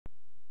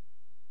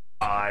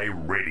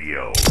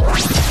iRadio.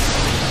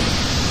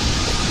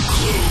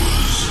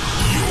 Close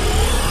your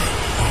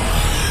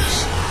eyes.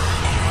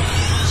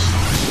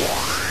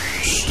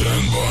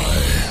 Stand by.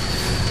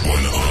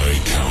 When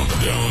I count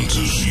down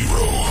to 0,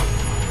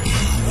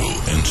 you will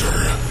enter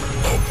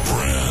a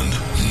brand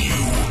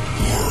new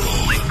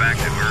world. Link back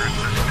to Earth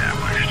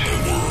established. A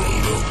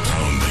world of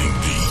pounding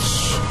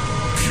beats,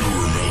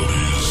 pure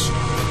melodies,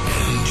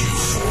 and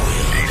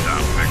euphoria.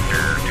 ASOP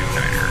Vector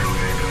 29er.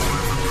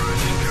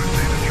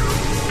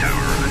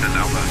 Tower, this is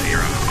Alpha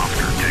Sierra,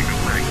 Oscar Tango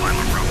Break,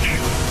 Lima Roach.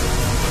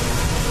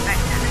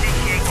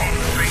 Initiate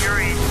trigger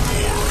in.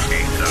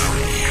 ASOP,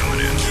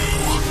 coming in. 2,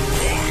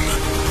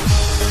 1.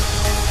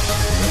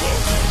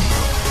 Welcome.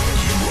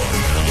 You are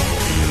now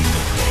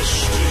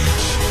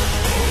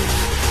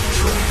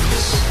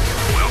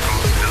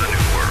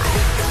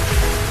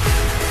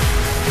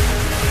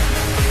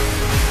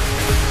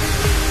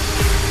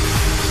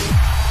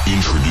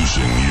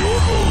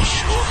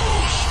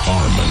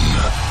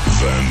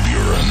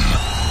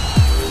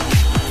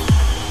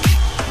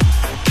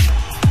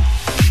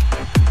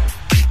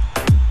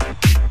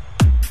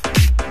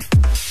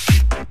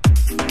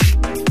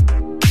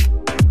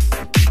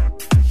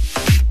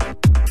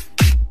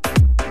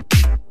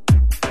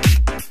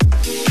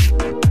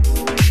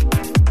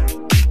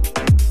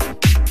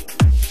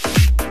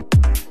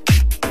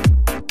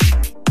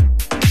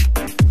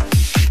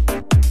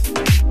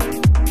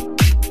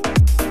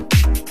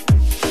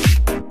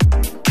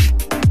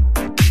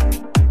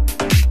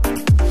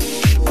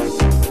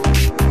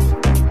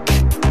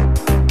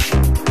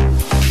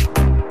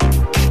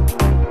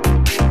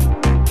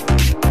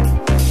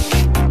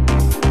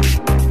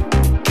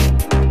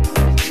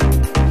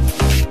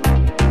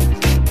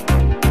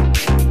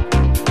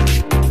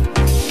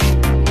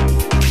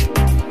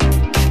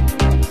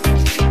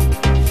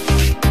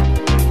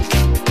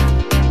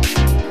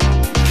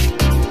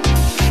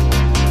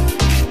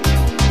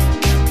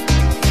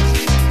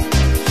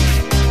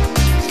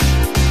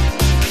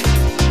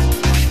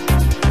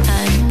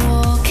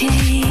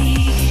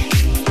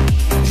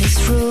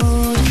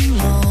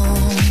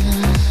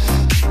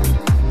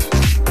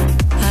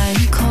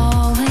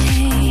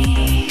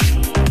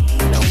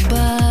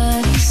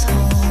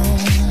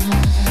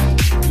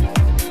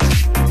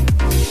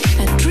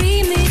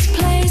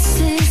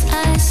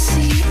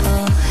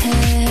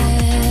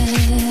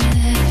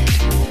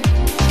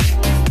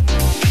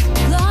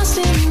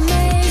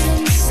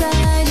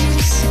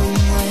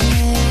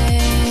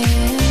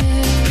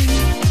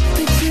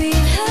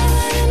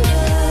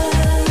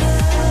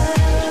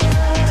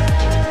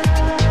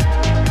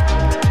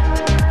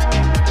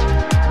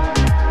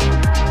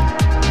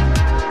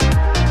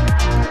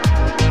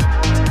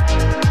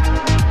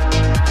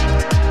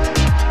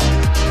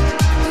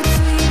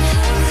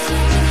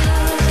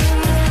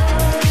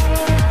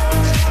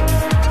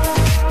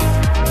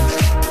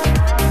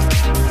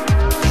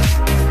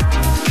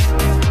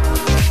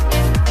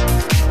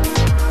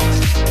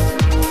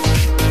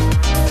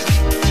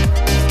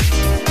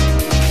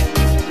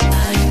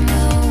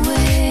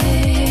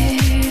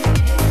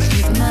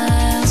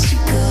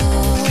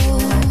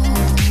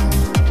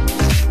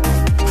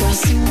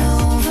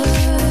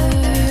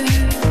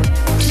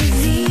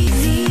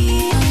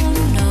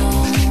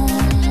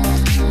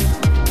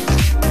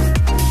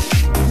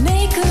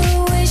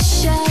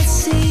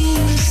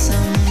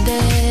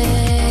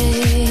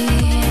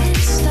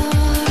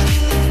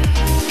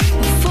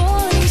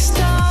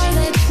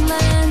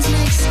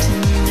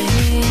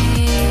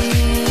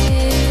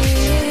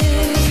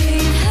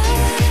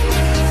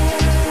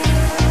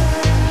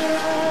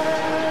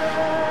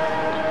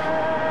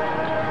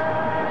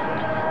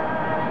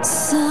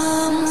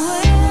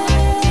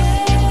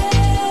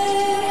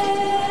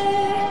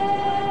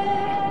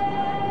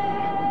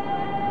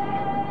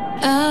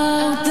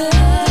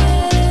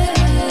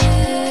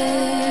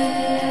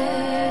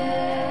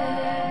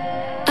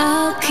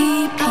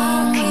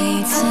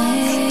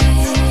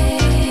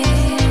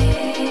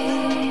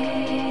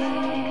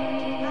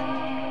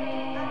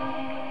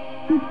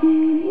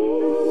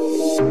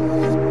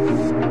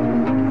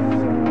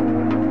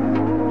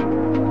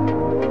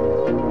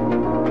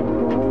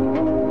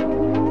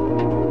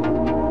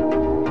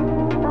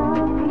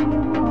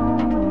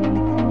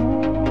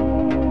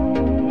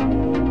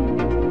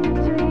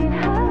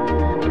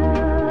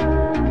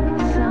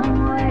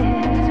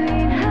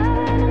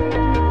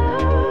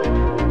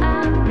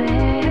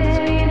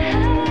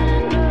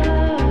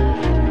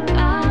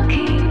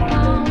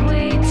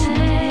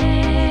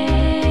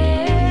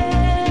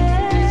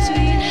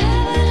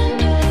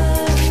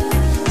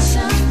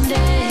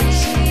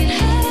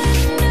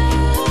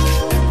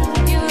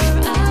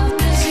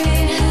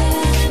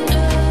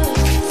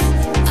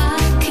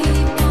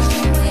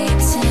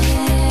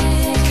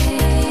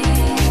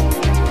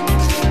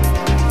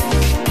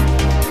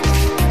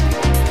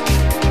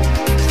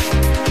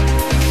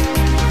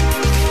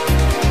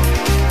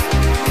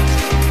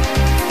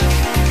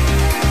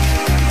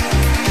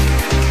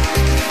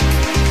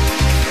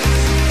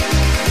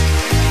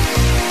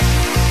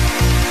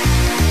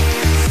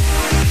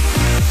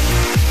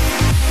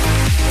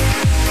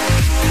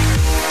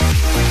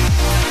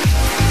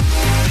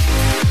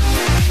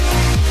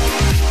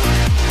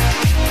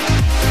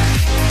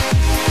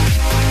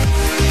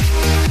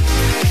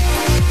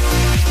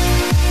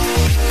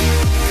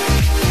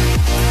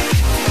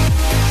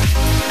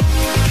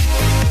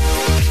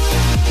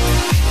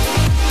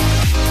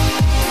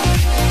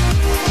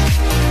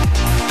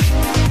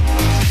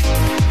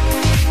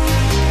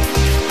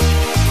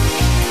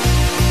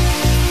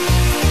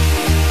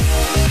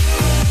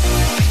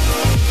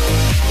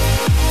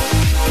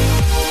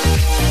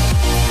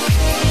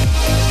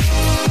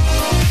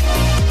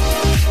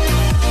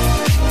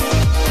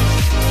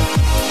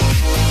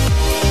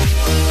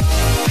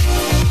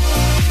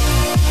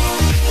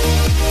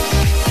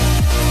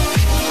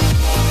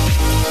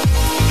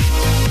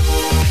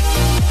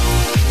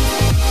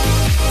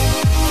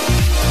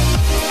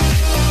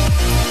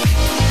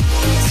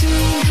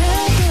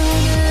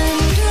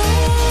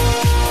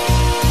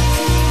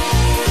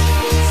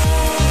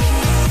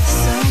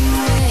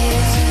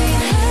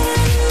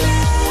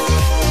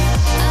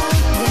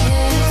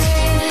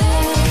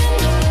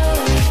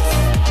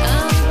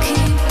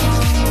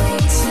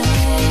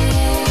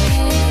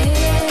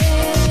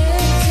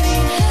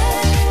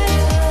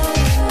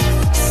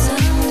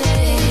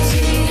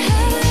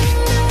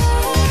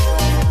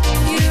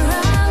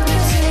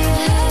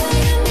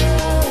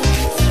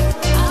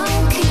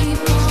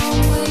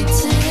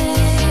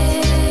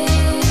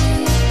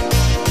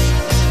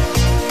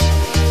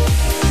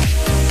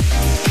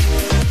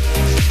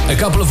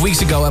couple of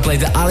weeks ago, I played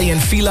the Ali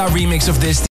and Fila remix of this.